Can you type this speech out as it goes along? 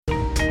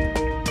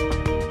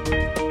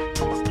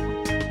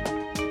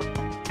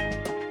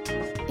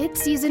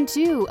It's Season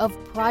 2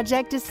 of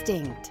Project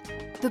Distinct,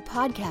 the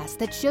podcast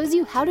that shows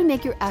you how to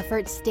make your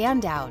efforts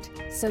stand out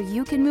so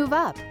you can move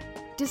up.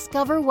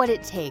 Discover what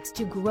it takes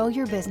to grow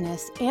your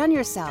business and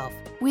yourself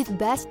with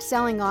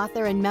best-selling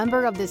author and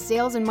member of the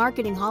Sales and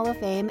Marketing Hall of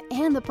Fame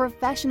and the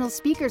Professional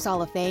Speakers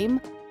Hall of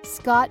Fame,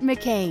 Scott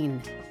McKain.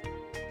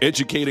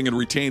 Educating and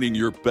retaining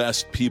your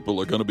best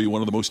people are going to be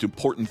one of the most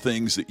important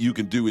things that you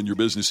can do in your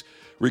business,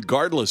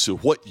 regardless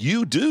of what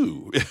you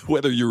do,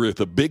 whether you're with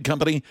a big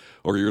company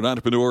or you're an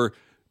entrepreneur.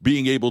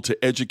 Being able to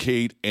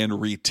educate and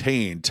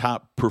retain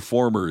top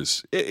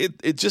performers,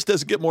 it just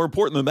doesn't get more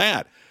important than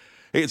that.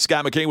 Hey, it's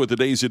Scott McKain with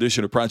today's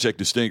edition of Project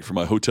Distinct from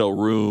my hotel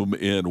room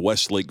in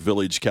Westlake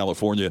Village,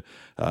 California.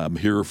 I'm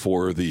here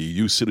for the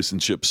Youth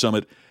Citizenship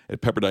Summit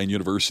at Pepperdine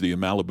University in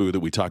Malibu that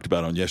we talked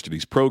about on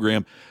yesterday's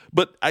program.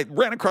 But I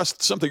ran across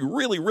something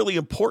really, really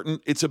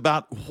important. It's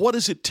about what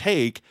does it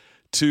take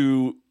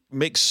to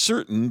make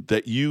certain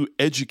that you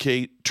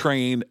educate,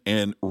 train,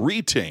 and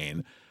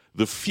retain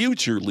the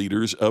future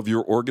leaders of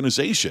your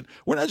organization.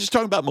 We're not just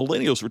talking about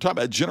millennials. We're talking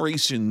about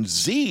Generation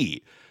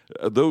Z,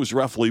 those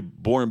roughly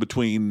born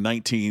between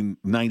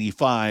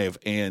 1995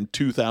 and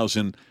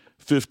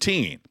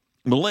 2015.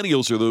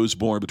 Millennials are those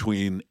born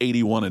between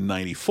 81 and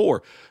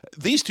 94.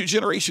 These two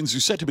generations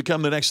are set to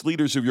become the next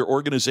leaders of your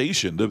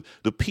organization,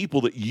 the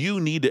people that you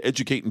need to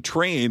educate and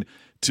train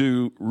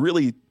to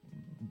really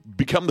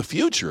become the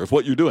future of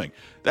what you're doing.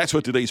 That's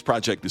what today's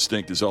Project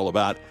Distinct is all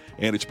about,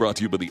 and it's brought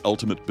to you by the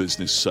Ultimate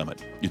Business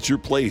Summit. It's your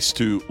place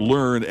to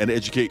learn and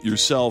educate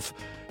yourself.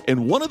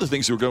 And one of the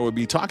things we're going to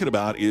be talking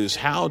about is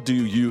how do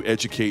you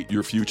educate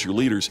your future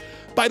leaders?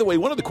 By the way,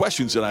 one of the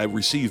questions that I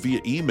received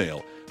via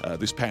email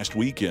this past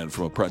weekend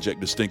from a Project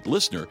Distinct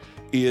listener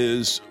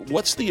is,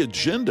 what's the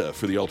agenda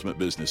for the Ultimate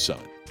Business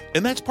Summit?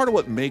 And that's part of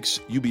what makes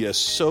UBS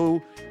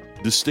so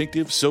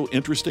distinctive, so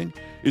interesting,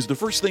 is the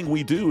first thing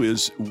we do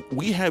is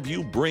we have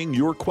you bring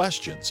your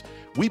questions.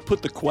 We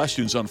put the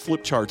questions on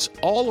flip charts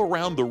all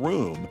around the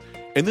room,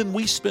 and then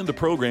we spend the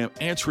program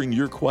answering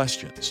your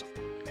questions.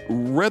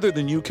 Rather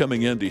than you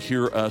coming in to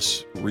hear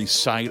us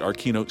recite our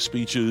keynote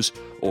speeches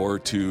or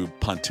to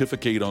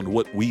pontificate on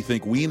what we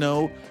think we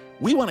know,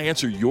 we want to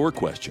answer your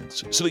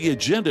questions. So the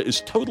agenda is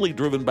totally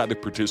driven by the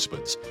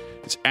participants.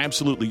 It's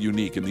absolutely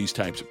unique in these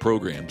types of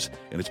programs,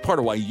 and it's part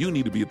of why you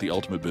need to be at the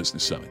Ultimate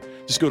Business Summit.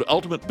 Just go to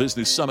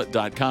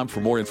ultimatebusinesssummit.com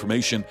for more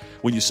information.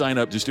 When you sign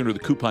up, just enter the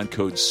coupon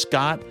code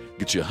SCOTT,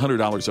 get you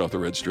 $100 off the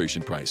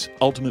registration price.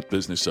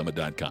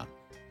 ultimatebusinesssummit.com.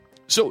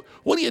 So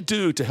what do you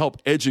do to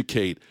help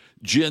educate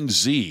Gen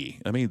Z?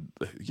 I mean,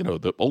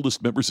 the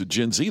oldest members of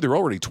Gen Z, they're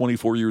already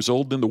 24 years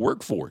old in the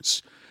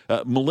workforce.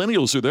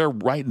 Millennials are there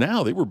right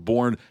now. They were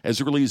born as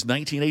early as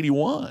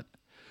 1981.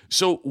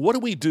 So what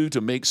do we do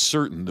to make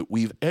certain that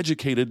we've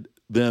educated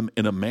them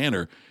in a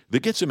manner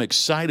that gets them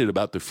excited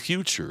about the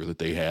future that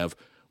they have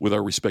with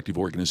our respective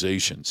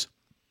organizations?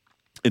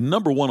 And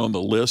number one on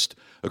the list,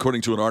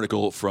 according to an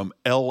article from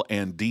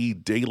L&D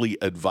Daily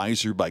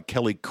Advisor by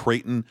Kelly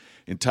Creighton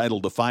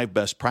entitled The 5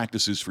 Best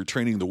Practices for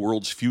Training the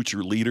World's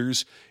Future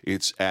Leaders,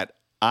 it's at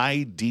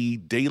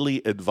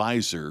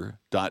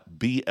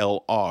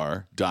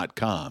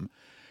iddailyadvisor.blr.com.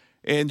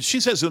 And she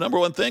says the number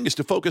one thing is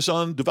to focus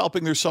on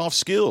developing their soft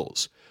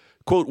skills.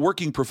 Quote,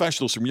 working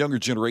professionals from younger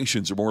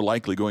generations are more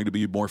likely going to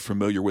be more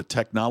familiar with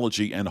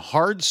technology and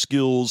hard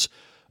skills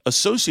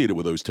associated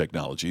with those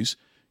technologies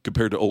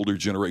compared to older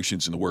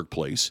generations in the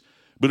workplace.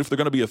 But if they're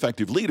going to be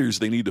effective leaders,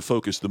 they need to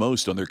focus the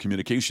most on their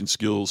communication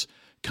skills,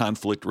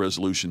 conflict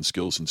resolution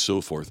skills, and so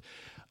forth.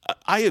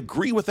 I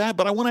agree with that,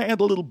 but I want to add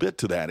a little bit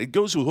to that. It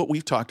goes with what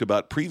we've talked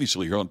about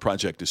previously here on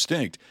Project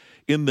Distinct,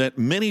 in that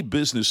many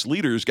business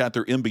leaders got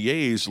their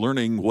MBAs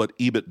learning what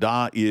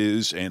EBITDA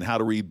is and how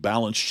to read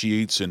balance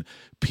sheets and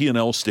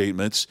P&L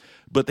statements,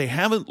 but they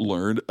haven't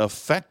learned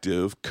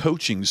effective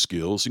coaching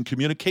skills and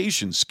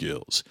communication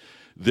skills.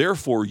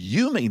 Therefore,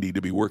 you may need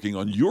to be working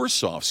on your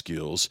soft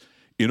skills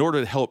in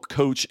order to help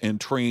coach and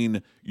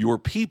train your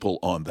people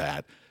on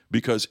that,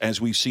 because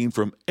as we've seen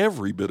from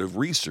every bit of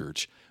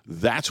research,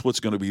 that's what's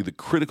going to be the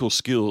critical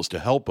skills to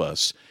help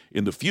us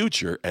in the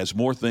future as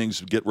more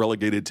things get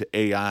relegated to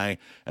AI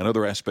and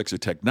other aspects of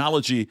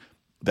technology.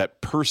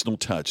 That personal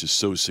touch is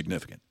so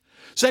significant.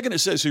 Second, it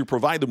says you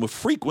provide them with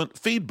frequent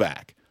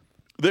feedback.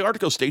 The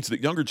article states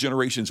that younger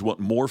generations want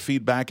more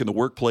feedback in the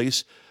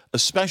workplace,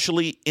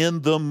 especially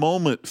in the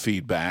moment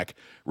feedback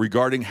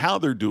regarding how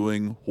they're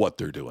doing what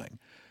they're doing.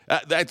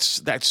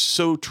 That's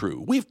so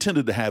true. We've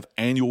tended to have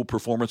annual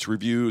performance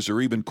reviews or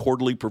even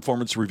quarterly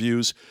performance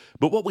reviews,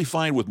 but what we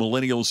find with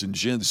millennials and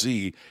Gen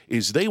Z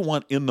is they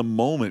want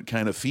in-the-moment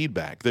kind of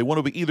feedback. They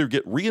want to either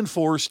get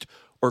reinforced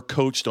or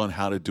coached on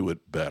how to do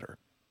it better.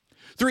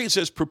 3, it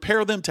says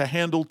prepare them to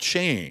handle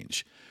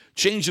change.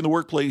 Change in the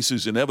workplace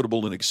is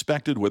inevitable and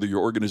expected, whether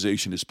your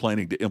organization is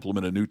planning to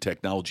implement a new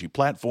technology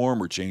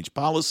platform or change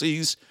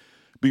policies.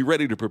 Be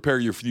ready to prepare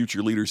your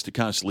future leaders to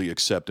constantly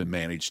accept and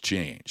manage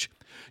change.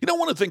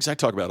 One of the things I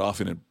talk about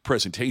often in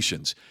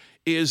presentations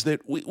is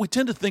that we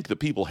tend to think that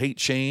people hate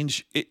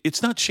change.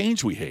 It's not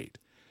change we hate.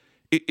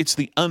 It's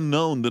the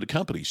unknown that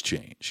accompanies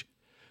change.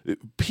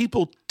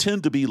 People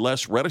tend to be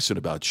less reticent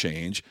about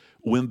change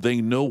when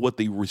they know what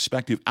the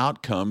respective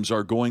outcomes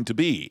are going to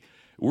be.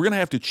 We're going to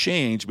have to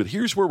change, but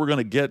here's where we're going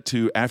to get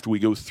to after we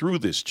go through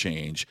this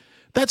change.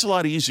 That's a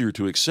lot easier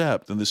to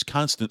accept than this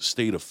constant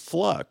state of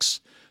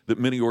flux that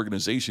many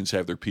organizations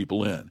have their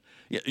people in.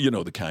 You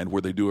know, the kind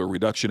where they do a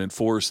reduction in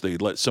force, they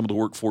let some of the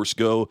workforce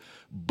go,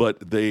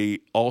 but they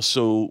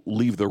also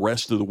leave the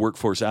rest of the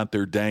workforce out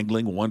there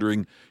dangling,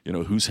 wondering,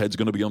 whose head's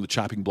going to be on the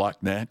chopping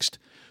block next.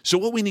 So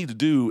what we need to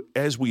do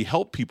as we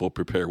help people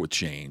prepare with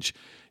change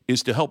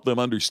is to help them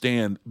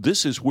understand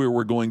this is where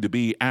we're going to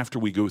be after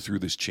we go through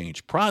this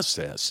change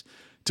process,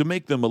 to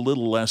make them a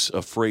little less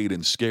afraid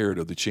and scared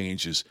of the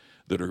changes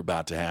that are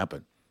about to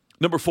happen.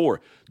 Number 4,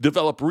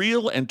 develop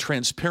real and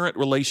transparent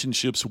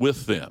relationships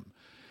with them.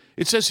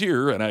 It says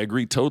here, and I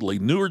agree totally,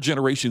 newer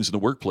generations in the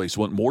workplace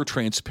want more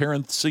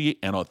transparency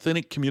and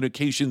authentic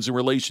communications and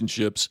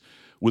relationships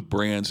with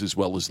brands as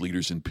well as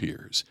leaders and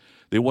peers.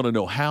 They want to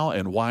know how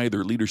and why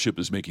their leadership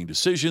is making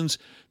decisions.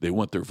 They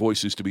want their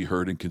voices to be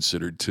heard and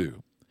considered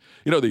too.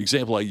 The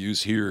example I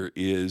use here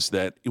is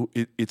that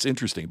it's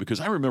interesting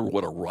because I remember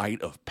what a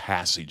rite of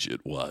passage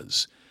it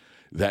was.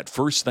 That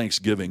first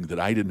Thanksgiving that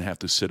I didn't have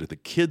to sit at the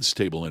kids'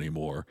 table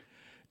anymore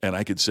and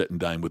I could sit and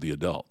dine with the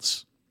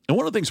adults. And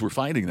one of the things we're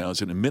finding now is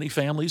that in many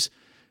families,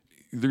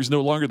 there's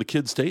no longer the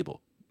kids'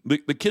 table. The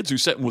kids are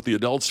sitting with the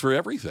adults for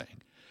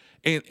everything.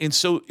 And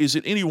so is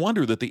it any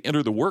wonder that they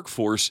enter the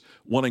workforce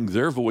wanting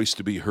their voice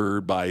to be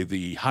heard by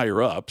the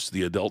higher-ups,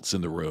 the adults in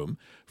the room,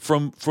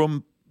 from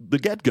the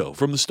get-go,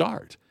 from the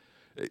start?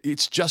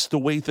 It's just the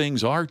way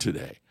things are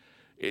today.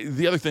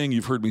 The other thing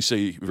you've heard me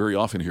say very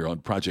often here on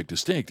Project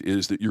Distinct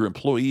is that your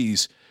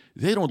employees,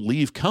 they don't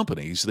leave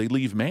companies, they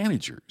leave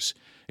managers.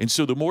 And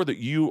so the more that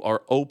you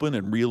are open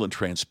and real and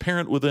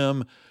transparent with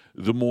them,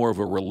 the more of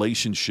a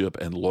relationship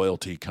and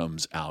loyalty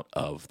comes out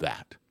of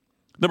that.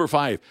 Number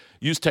 5,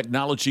 use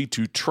technology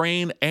to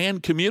train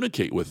and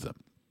communicate with them.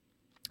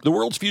 The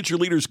world's future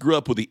leaders grew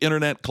up with the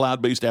internet,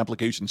 cloud-based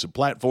applications and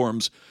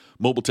platforms,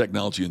 mobile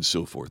technology, and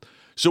so forth.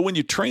 So when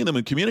you train them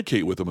and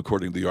communicate with them,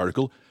 according to the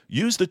article,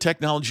 use the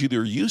technology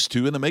they're used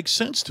to and that makes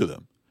sense to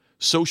them.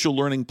 Social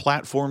learning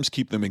platforms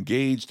keep them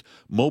engaged.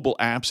 Mobile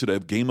apps that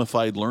have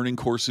gamified learning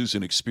courses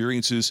and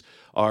experiences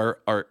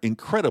are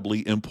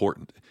incredibly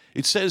important.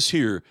 It says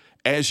here,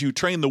 as you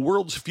train the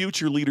world's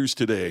future leaders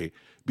today,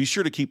 be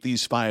sure to keep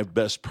these 5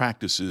 best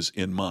practices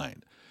in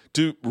mind.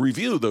 To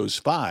review those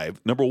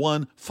 5, number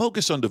 1,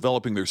 focus on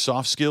developing their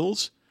soft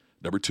skills.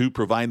 Number 2,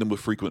 provide them with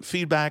frequent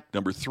feedback.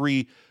 Number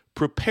 3,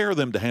 prepare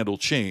them to handle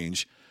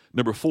change.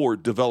 Number 4,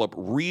 develop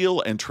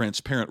real and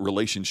transparent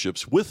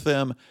relationships with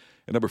them.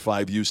 And number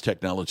 5, use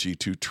technology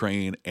to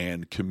train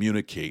and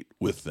communicate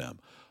with them.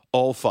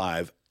 All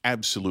 5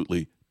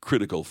 absolutely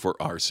critical for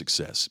our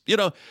success.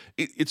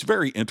 It's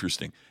very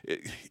interesting.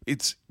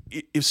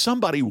 If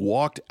somebody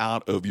walked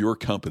out of your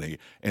company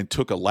and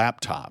took a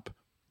laptop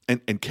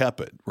and kept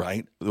it,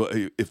 right?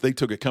 If they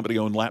took a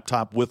company-owned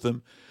laptop with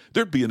them,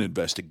 there'd be an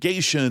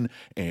investigation,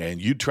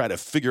 and you'd try to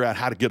figure out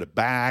how to get it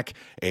back,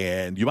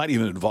 and you might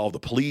even involve the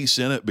police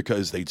in it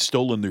because they'd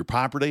stolen their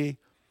property.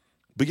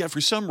 But yet,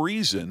 for some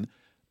reason,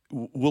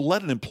 we'll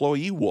let an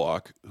employee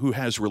walk who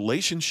has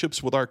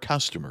relationships with our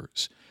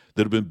customers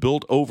that have been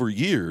built over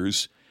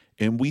years,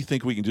 and we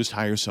think we can just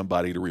hire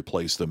somebody to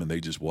replace them, and they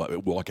just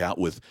walk out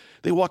with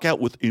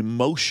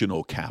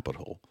emotional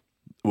capital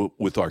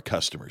with our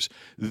customers.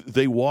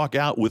 They walk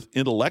out with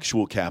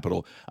intellectual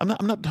capital. I'm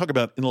not talking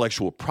about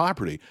intellectual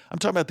property. I'm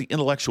talking about the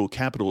intellectual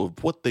capital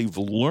of what they've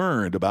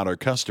learned about our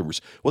customers,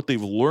 what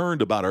they've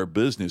learned about our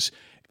business.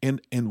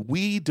 And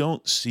we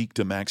don't seek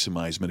to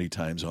maximize many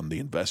times on the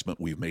investment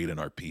we've made in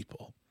our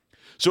people.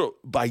 So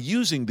by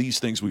using these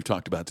things we've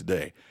talked about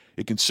today,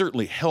 it can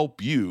certainly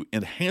help you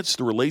enhance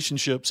the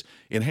relationships,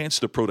 enhance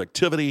the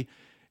productivity,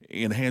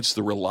 enhance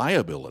the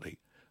reliability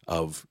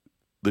of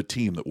the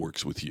team that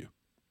works with you.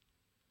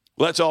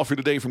 Well, that's all for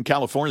today from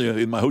California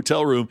in my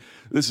hotel room.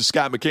 This is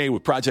Scott McKain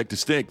with Project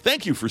Distinct.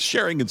 Thank you for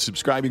sharing and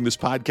subscribing this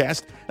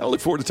podcast. And I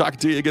look forward to talking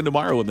to you again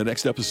tomorrow in the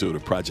next episode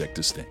of Project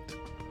Distinct.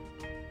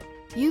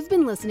 You've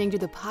been listening to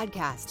the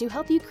podcast to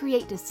help you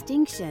create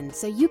distinction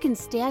so you can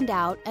stand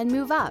out and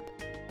move up.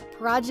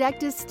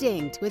 Project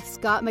Distinct with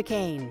Scott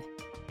McKain.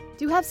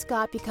 To have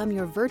Scott become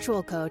your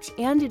virtual coach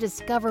and to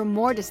discover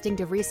more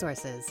distinctive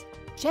resources,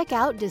 check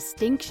out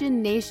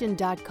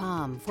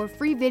DistinctionNation.com for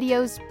free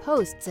videos,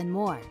 posts, and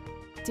more.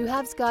 To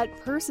have Scott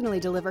personally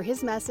deliver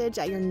his message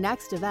at your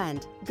next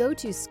event, go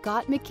to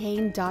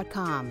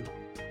ScottMcKain.com.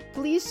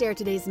 Please share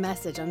today's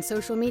message on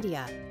social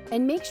media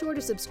and make sure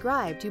to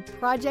subscribe to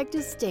Project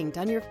Distinct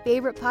on your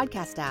favorite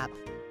podcast app.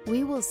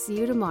 We will see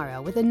you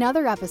tomorrow with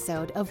another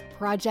episode of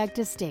Project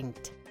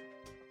Distinct.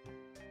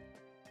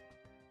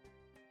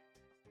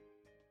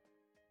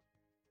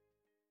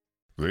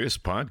 This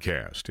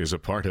podcast is a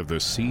part of the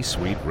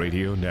C-Suite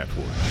Radio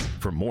Network.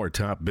 For more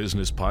top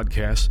business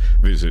podcasts,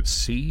 visit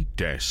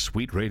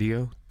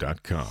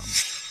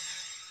c-suiteradio.com.